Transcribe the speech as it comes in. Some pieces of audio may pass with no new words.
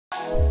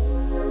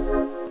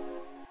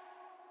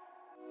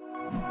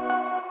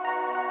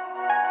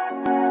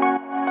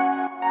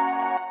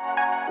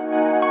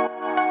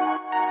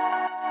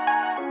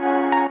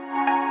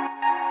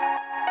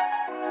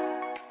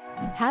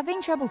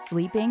Having trouble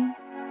sleeping?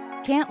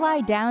 Can't lie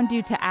down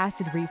due to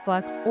acid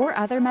reflux or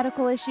other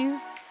medical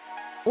issues?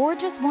 Or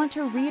just want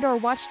to read or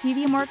watch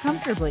TV more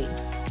comfortably?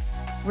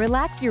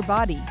 Relax your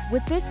body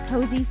with this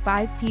cozy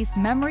 5-piece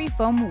memory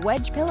foam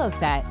wedge pillow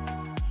set.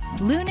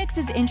 Lunix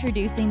is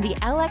introducing the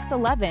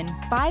LX11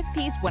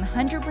 5-piece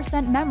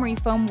 100% memory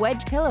foam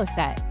wedge pillow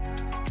set.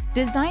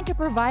 Designed to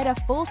provide a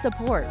full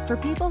support for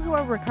people who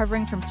are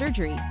recovering from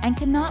surgery and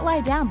cannot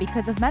lie down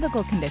because of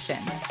medical condition.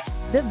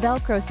 The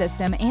Velcro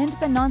system and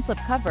the non-slip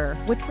cover,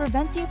 which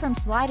prevents you from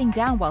sliding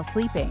down while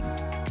sleeping.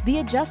 The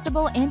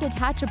adjustable and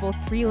detachable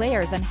 3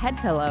 layers and head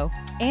pillow,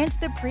 and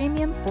the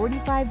premium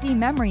 45D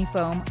memory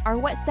foam are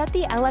what set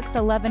the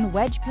LX11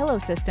 wedge pillow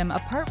system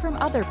apart from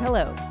other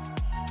pillows.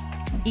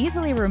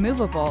 Easily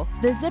removable,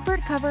 the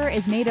zippered cover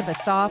is made of a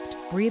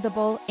soft,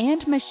 breathable,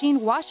 and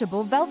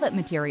machine-washable velvet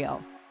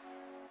material.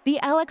 The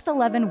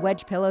LX11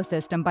 wedge pillow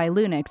system by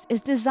Lunix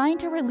is designed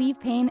to relieve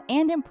pain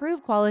and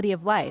improve quality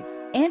of life,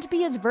 and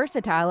be as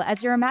versatile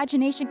as your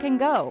imagination can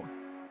go.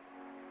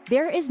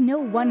 There is no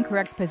one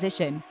correct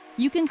position.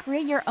 You can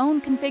create your own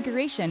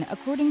configuration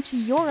according to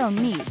your own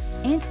needs,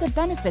 and the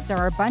benefits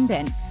are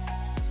abundant.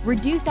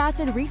 Reduce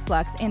acid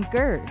reflux and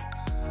GERD.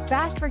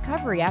 Fast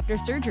recovery after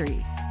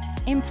surgery.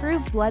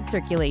 Improve blood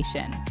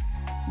circulation.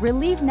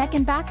 Relieve neck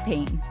and back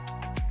pain.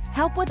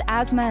 Help with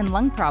asthma and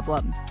lung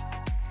problems.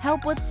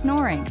 Help with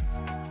snoring.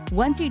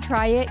 Once you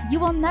try it,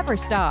 you will never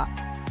stop.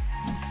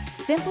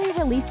 Simply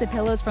release the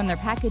pillows from their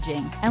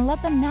packaging and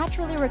let them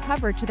naturally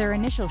recover to their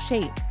initial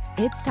shape.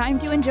 It's time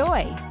to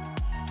enjoy!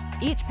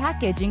 Each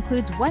package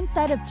includes one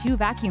set of 2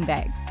 vacuum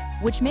bags,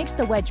 which makes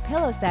the wedge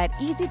pillow set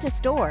easy to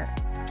store.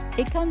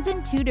 It comes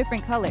in 2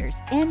 different colors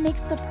and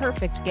makes the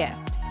perfect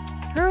gift.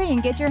 Hurry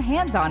and get your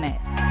hands on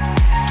it!